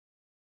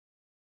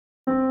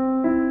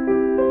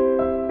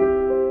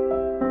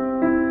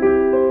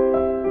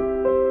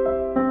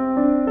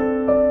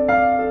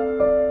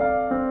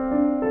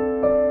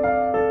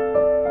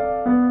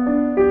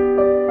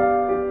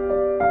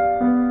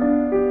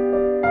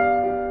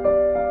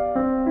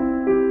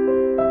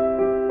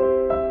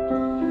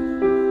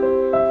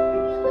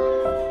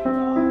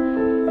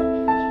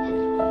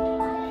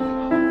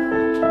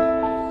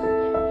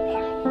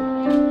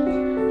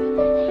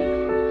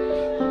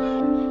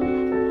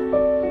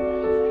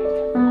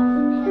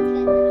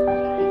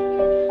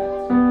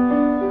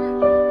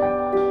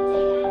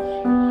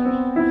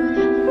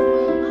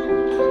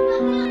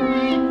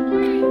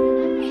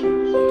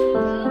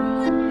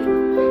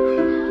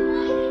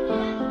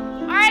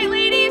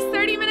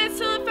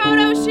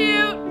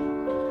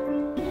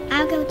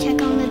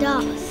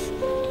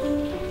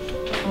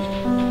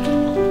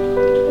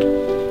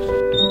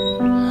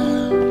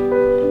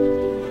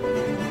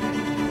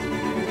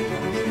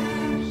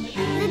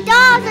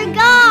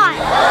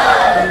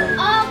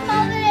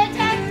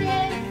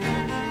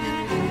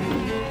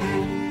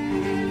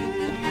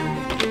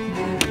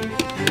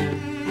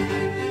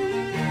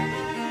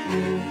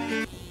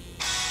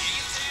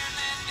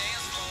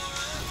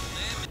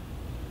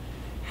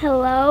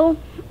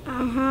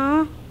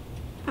Uh-huh.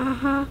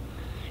 Uh-huh.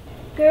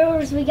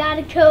 Girls, we got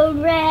a code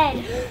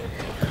red.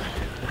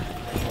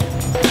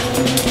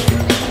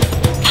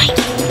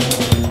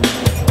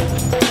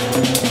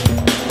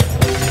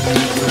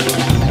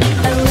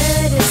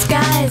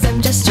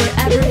 I'm just your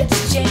average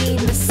Jane.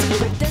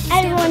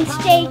 Everyone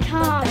stay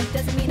calm.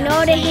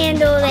 Know to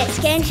handle it.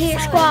 Scan to your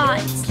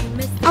squads.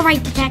 All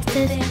right,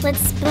 detectives, let's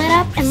split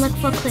up and look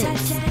for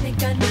clues.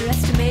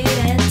 Underestimate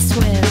and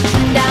swim.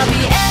 And I'll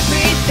be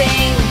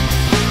everything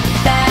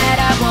that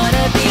I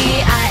wanna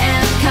be. I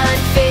am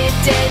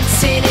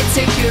confidence in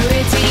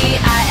insecurity.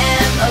 I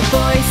am a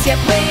voice yet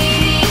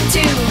waiting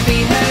to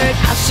be heard.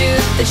 I'll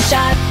shoot the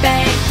shot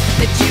bang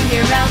that you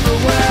hear around the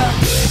world.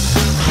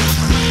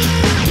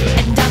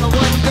 And I'm a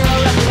one-girl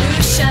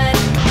revolution.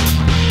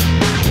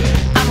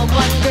 I'm a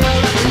one-girl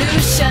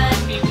revolution.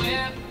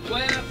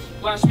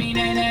 Watch me,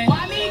 nay.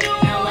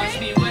 Now watch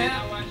me whip.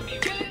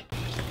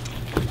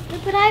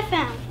 Look what I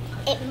found.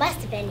 It must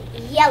have been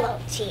yellow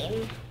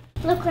team.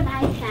 Look what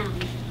I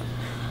found.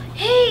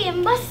 Hey, it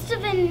must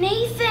have been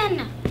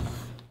Nathan.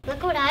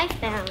 Look what I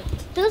found.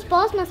 Those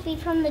balls must be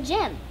from the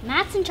gym.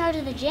 Matt's in charge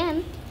of the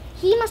gym.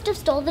 He must have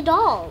stole the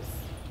dolls.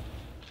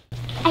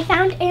 I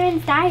found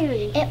Aaron's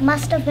diary. It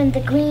must have been the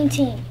green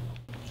team.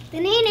 The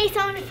Nene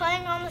song is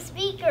playing on the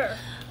speaker.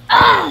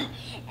 Ugh!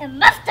 It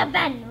must have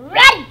been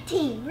red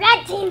team.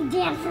 Red team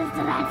dances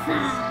to that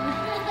song.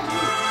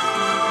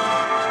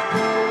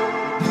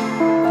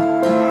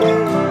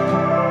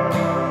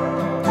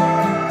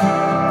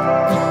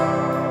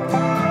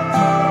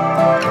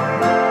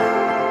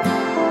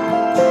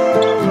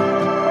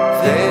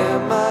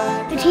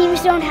 The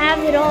teams don't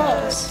have the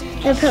dolls.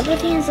 The purple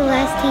team's the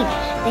last team.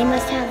 They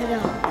must have the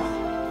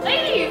dolls.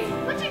 Ladies,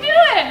 what you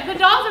doing? The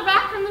dolls are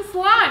back from the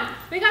salon.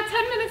 We got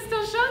 10 minutes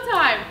till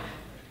showtime.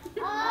 Let's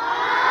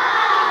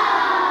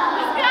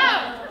go.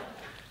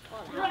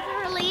 Want a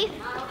relief?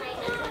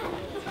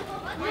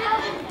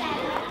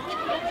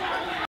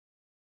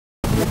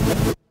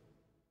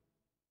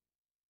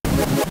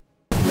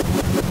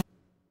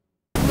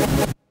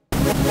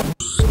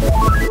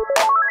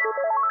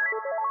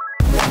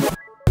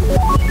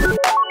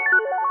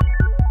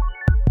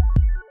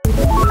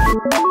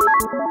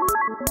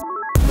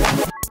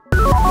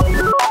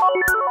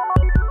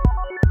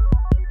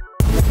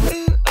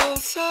 In old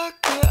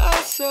soccer,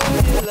 I saw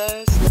you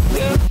last.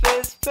 Your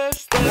face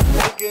pressed up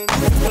against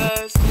the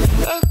glass.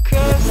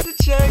 Across the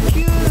track,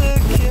 you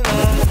looking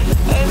at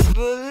as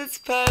bullets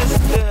passed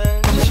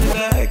the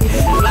hunchback. I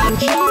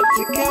tried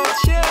to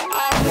catch your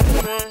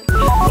eye, man.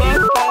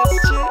 Walked